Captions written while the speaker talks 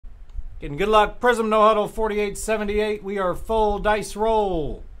Getting good luck. Prizm No Huddle 4878. We are full dice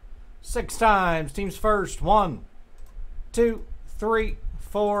roll. 6 times. Teams first. 1, 2, 3,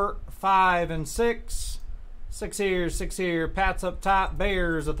 4, 5, and 6. 6 here, 6 here. Pats up top.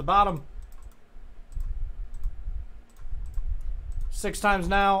 Bears at the bottom. 6 times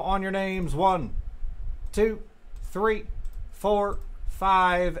now on your names. 1, 2, 3, 4,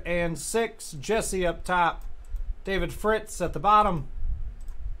 5, and 6. Jesse up top. David Fritz at the bottom.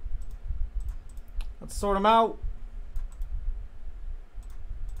 Let's sort them out.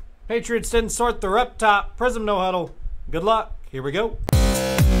 Patriots didn't sort. They're up top. Prizm No Huddle. Good luck. Here we go.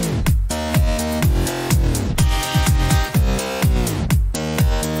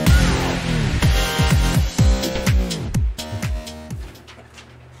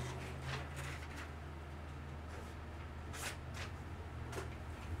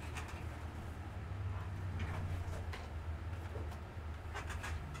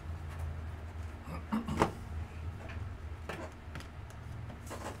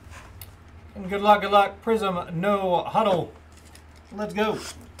 And good luck, Prizm No Huddle. Let's go.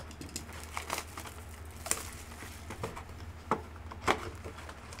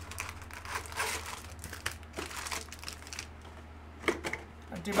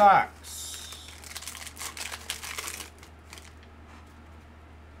 Empty box.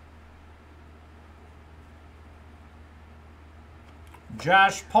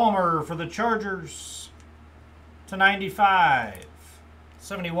 Josh Palmer for the Chargers /95.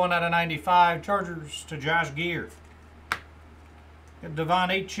 71 out of 95, Chargers to Josh Gear. Got Devon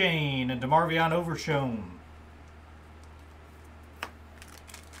Achane and DeMarvion Overshone.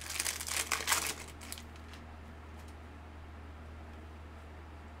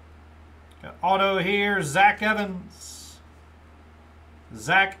 Got auto here, Zach Evans.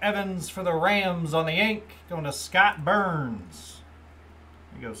 Zach Evans for the Rams on the ink, going to Scott Burns.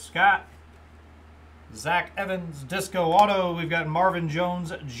 There you go, Scott. Zach Evans, Disco Auto. We've got Marvin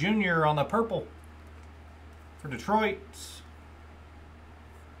Jones Jr. on the purple for Detroit.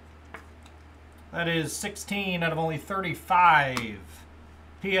 That is 16 out of only 35.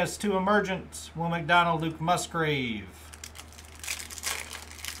 PS2 Emergent, Will McDonald, Luke Musgrave.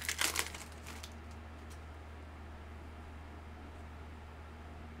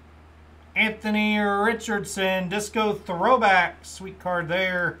 Anthony Richardson, Disco Throwback. Sweet card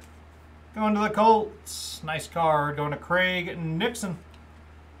there. Going to the Colts. Nice card. Going to Craig Nixon.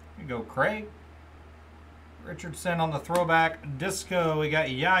 Here you go, Craig. Richardson on the throwback. Disco. We got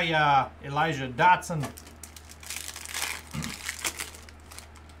Yaya. Elijah Dotson.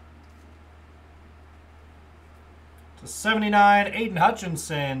 To 79, Aiden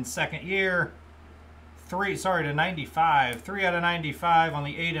Hutchinson. Second year. 95. 3 out of 95 on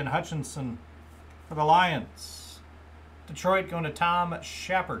the Aiden Hutchinson for the Lions. Detroit going to Tom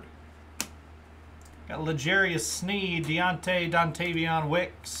Shepard. Got L'Jarius Sneed, Dontavion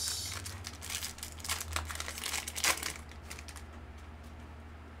Wicks.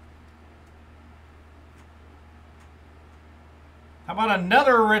 How about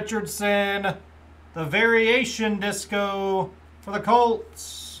another Richardson? The variation disco for the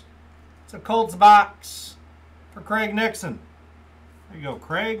Colts. It's a Colts box for Craig Nixon. There you go,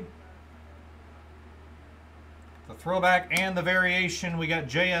 Craig. The throwback and the variation. We got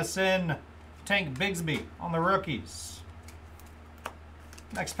JSN. Tank Bigsby on the rookies.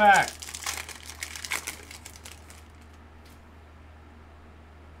 Next pack.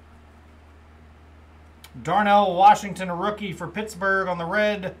 Darnell Washington, rookie for Pittsburgh on the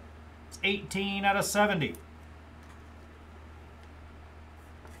red. It's 18 out of 70.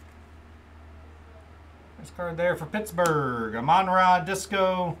 Nice card there for Pittsburgh. Amon-Ra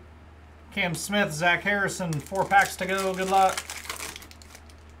Disco. Cam Smith, Zach Harrison. 4 packs to go. Good luck.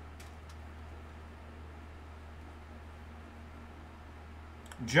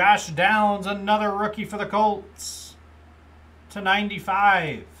 Josh Downs, another rookie for the Colts,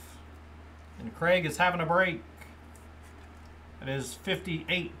 /95. And Craig is having a break. It is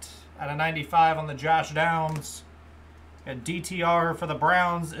 58 out of 95 on the Josh Downs. Got DTR for the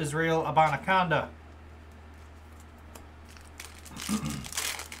Browns, Israel Abanaconda.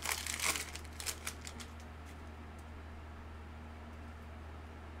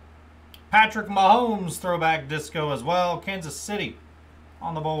 Patrick Mahomes throwback disco as well, Kansas City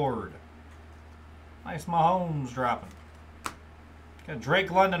on the board. Nice Mahomes dropping. Got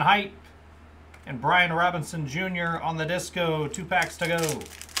Drake London Hype and Brian Robinson Jr. on the disco. 2 packs to go.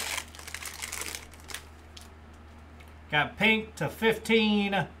 Got pink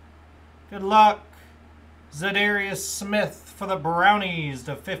 /15. Good luck. Zadarius Smith for the Brownies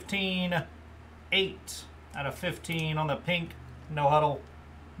 /15. 8 out of 15 on the pink No Huddle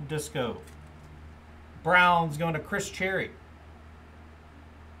Disco. Browns going to Chris Cherry.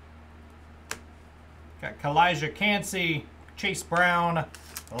 Got Kalijah Cansey, Chase Brown,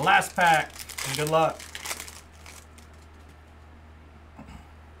 last pack, and good luck.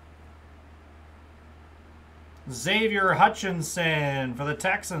 Xavier Hutchinson for the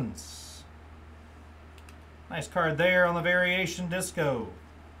Texans. Nice card there on the variation disco.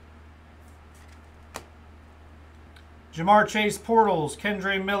 Jamar Chase Portals,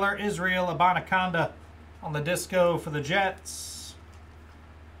 Kendre Miller, Israel Abanaconda on the disco for the Jets.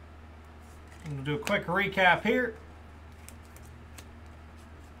 I'm going to do a quick recap here.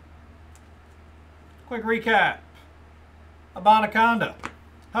 Quick recap. Abanaconda,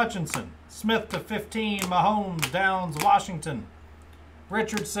 Hutchinson, Smith to 15, Mahomes, Downs, Washington,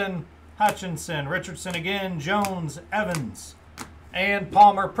 Richardson, Hutchinson, Richardson again, Jones, Evans, and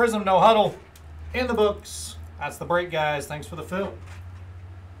Palmer. Prizm no huddle in the books. That's the break, guys. Thanks for the fill.